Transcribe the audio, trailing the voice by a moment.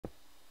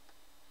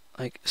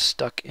like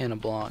stuck in a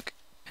block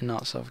and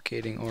not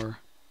suffocating, or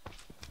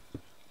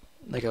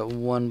like a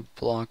 1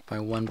 block by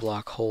 1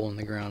 block hole in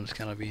the ground it's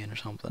gotta be in or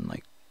something.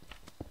 Like,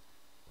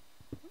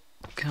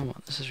 come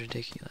on, this is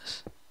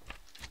ridiculous.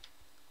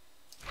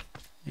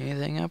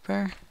 Anything up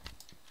there?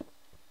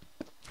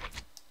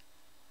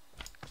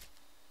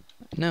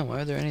 No, why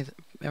would there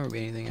ever be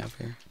anything up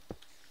here? A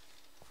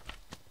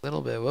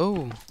little bit.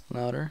 Whoa,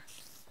 louder.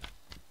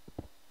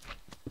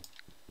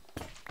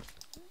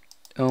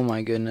 Oh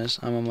my goodness,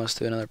 I'm almost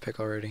through another pick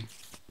already.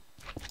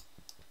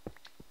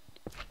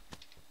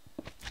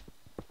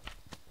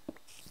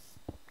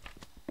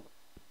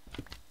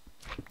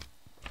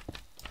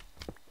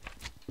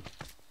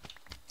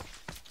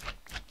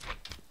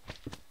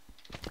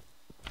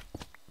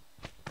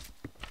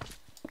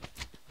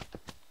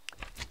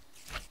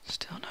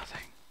 Still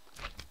nothing.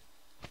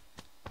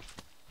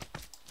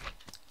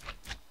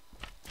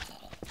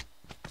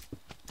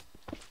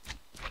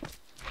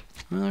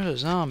 Well, there's a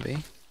zombie.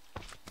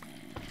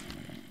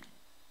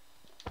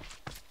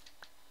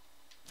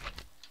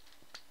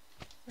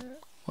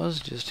 Was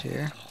just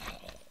here.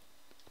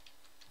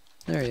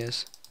 There he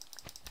is.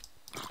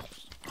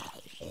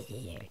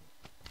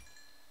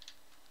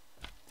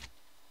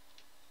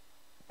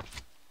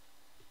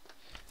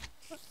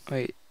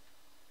 Wait,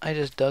 I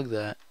just dug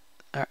that.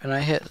 And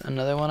I hit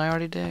another one I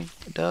already dug?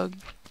 Okay.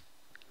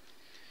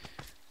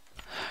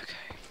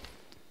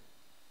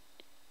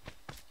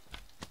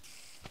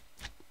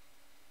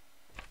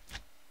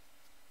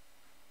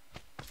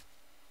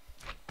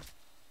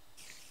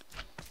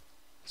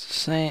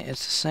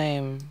 It's the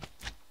same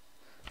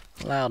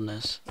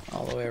loudness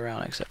all the way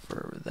around, except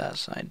for that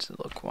side's a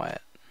little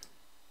quiet.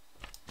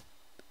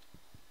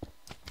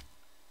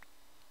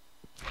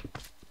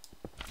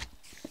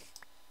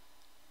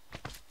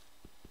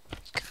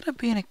 It's gotta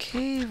be in a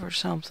cave or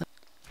something.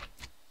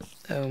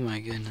 Oh my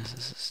goodness,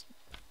 this is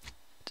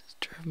just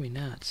driving me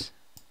nuts.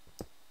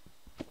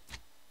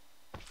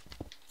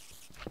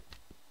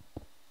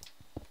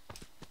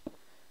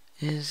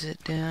 Is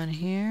it down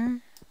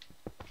here?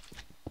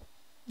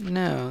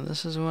 No,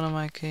 this is one of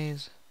my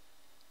caves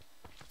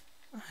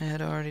I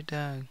had already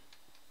dug.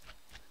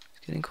 It's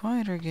getting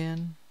quieter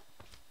again.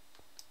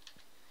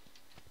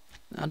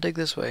 I'll dig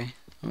this way.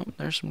 Oh,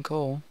 there's some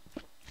coal.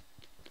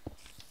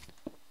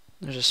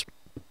 There's a...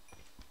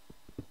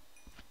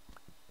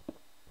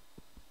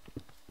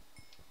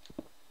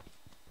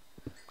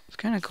 It's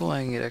kind of cool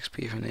I can get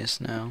XP from this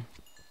now.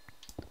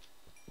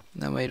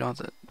 That way you don't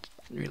have to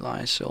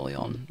rely solely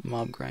on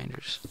mob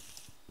grinders.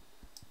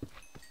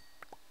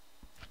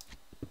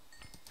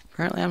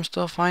 Apparently I'm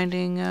still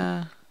finding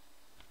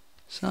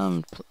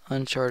some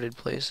uncharted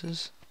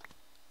places.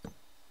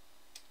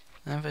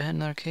 I haven't hit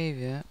another cave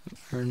yet,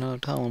 or another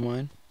tunnel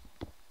mine.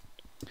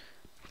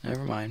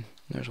 Never mind,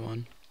 there's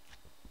one.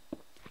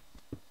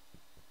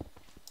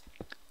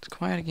 It's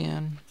quiet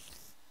again.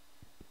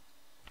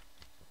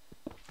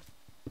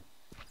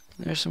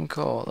 There's some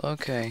coal,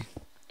 okay.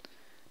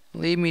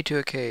 Lead me to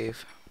a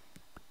cave.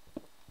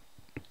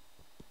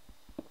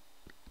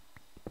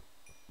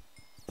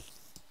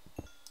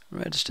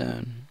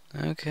 Redstone,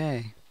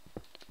 okay.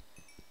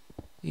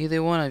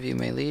 Either one of you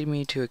may lead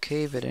me to a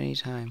cave at any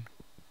time.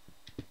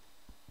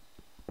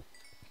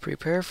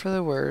 Prepare for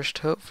the worst,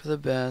 hope for the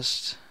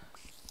best,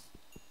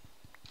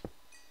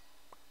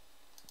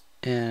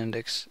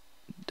 and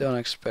don't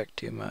expect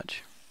too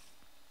much.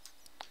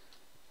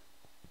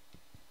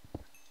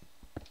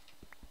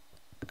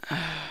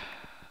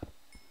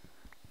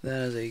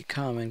 That is a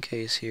common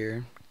case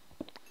here,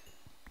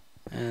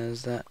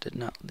 as that did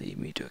not lead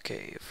me to a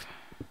cave.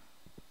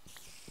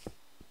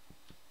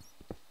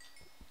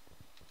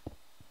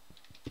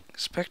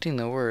 Expecting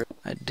the worst,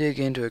 I dig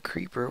into a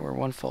creeper where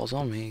one falls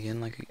on me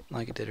again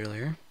like it did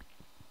earlier.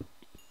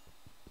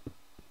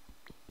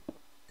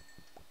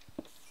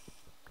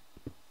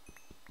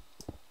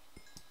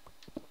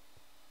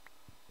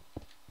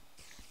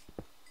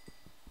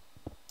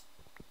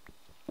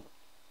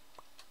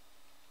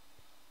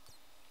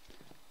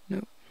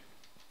 Nope.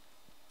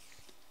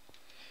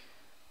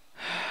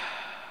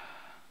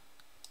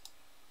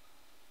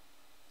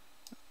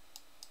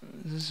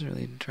 This is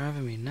really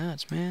driving me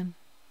nuts, man.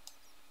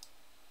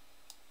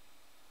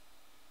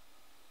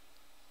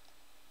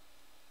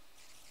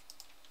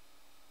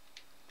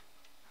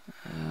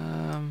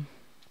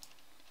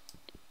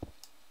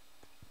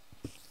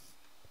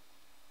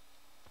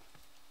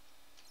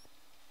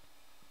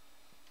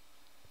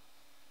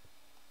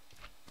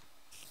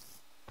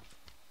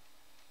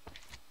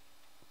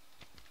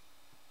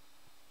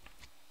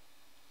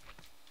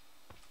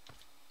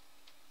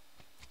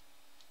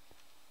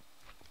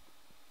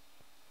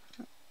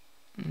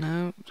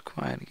 No, it's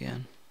quiet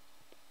again.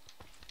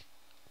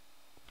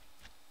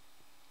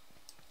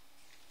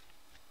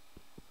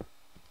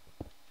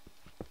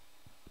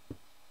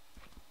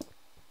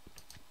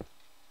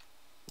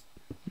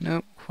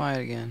 Nope, quiet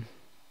again.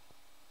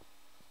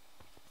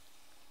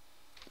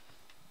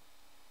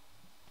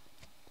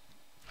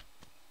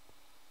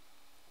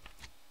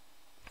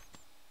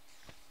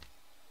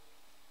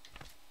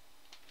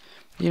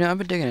 You know, I've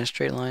been digging in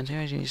straight lines.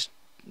 Maybe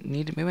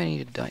I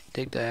need to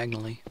dig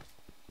diagonally.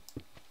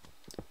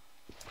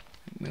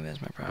 Maybe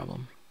that's my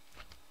problem.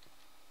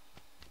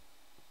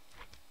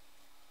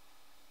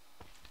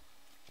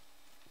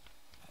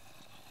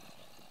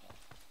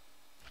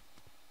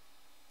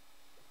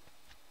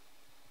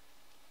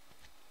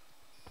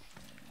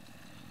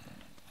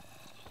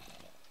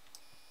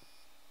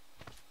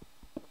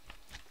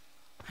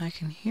 I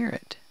can hear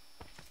it.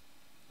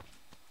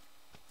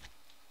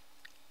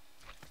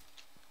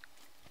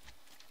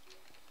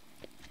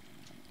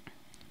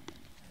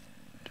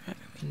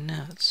 Driving me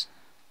nuts.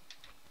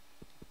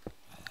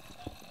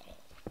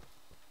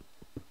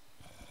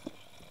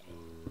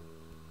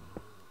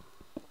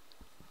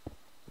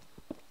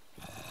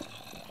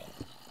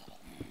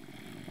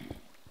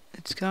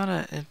 It's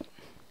gotta...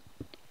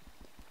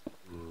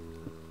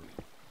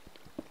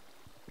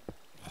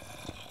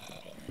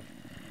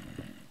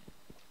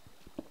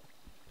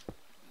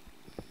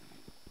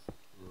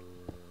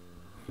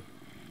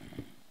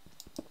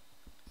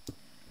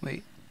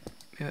 Wait,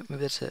 maybe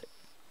that's it.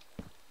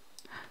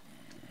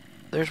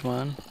 There's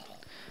one.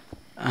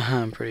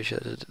 I'm pretty sure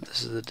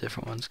this is a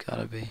different one. It's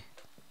gotta be.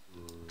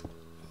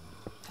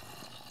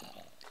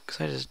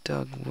 Because I just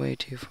dug way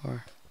too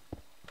far.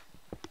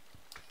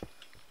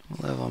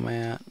 What level am I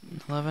at?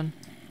 11?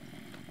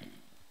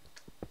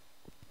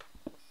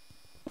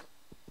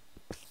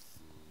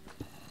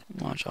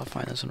 Watch, I'll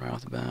find this one right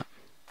off the bat.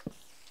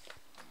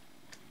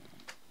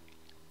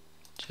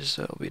 Just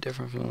so it'll be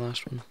different from the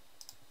last one.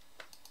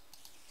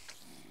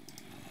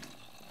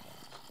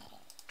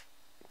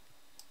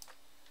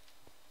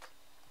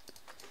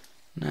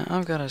 Now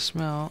I've got to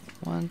smell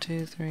 1,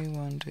 2, 3,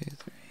 1, 2,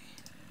 3.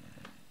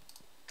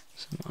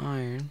 Some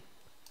iron.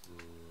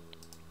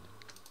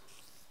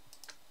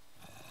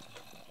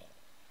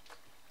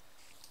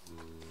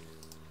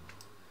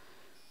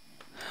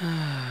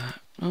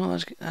 Oh,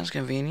 that's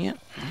convenient.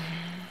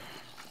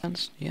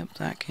 Yep,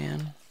 that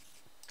can.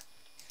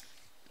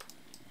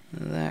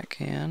 That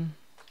can.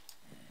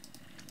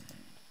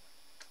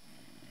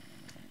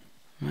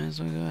 Might as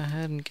well go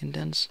ahead and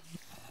condense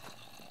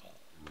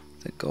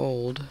the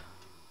gold.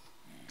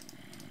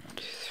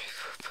 2, 3,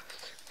 4, 5,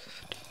 6,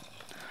 7,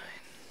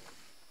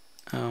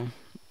 8, 9. Oh,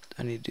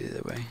 I need to do it the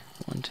other way.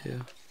 1,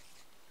 2.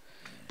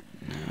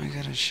 Now I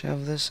gotta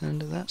shove this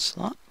into that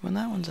slot when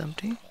that one's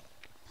empty.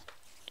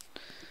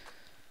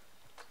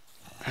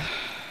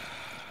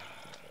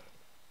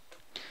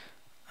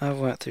 I've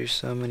went through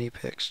so many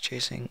picks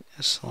chasing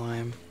a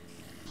slime.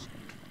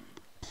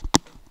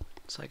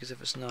 It's like as if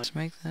it's not. Let's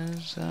make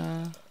those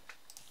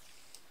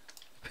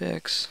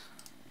picks.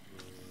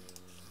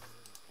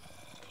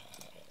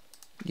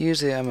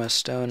 Usually I'm a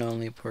stone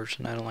only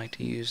person. I don't like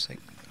to use like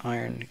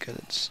iron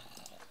because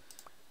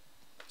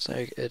it's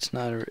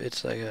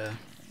like a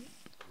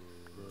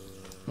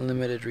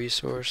limited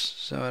resource,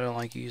 so I don't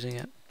like using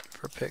it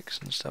for picks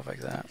and stuff like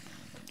that.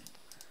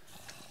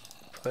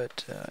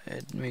 But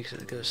it makes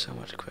it go so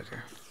much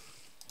quicker.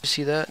 You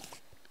see that?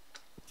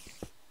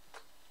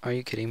 Are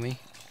you kidding me?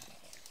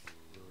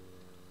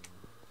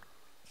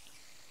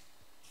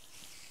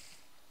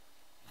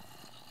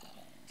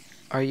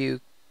 Are you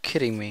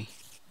kidding me?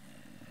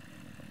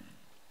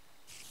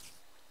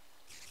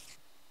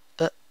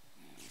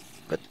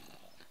 But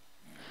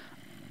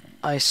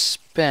I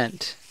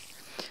spent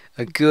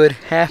a good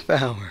half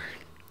hour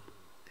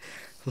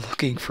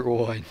looking for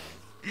one,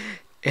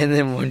 and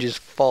then one just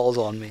falls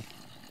on me.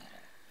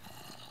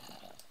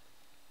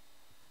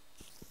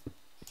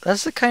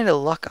 That's the kind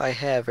of luck I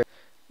have.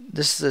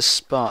 This is a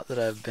spot that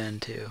I've been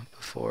to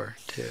before,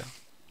 too.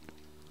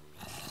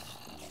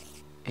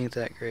 Ain't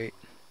that great?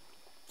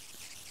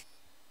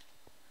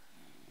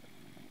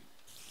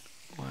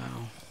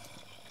 Wow.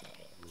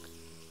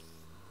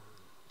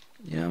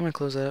 You know, I'm gonna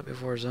close that up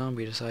before a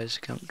zombie decides to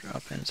come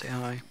drop in and say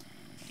hi.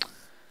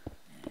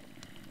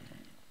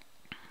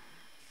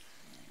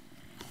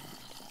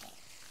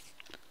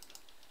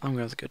 I'm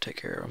gonna have to go take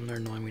care of them. They're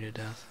annoying me to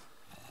death.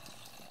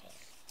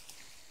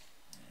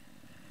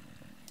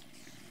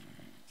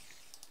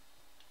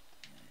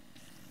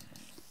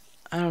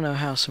 I don't know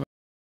how some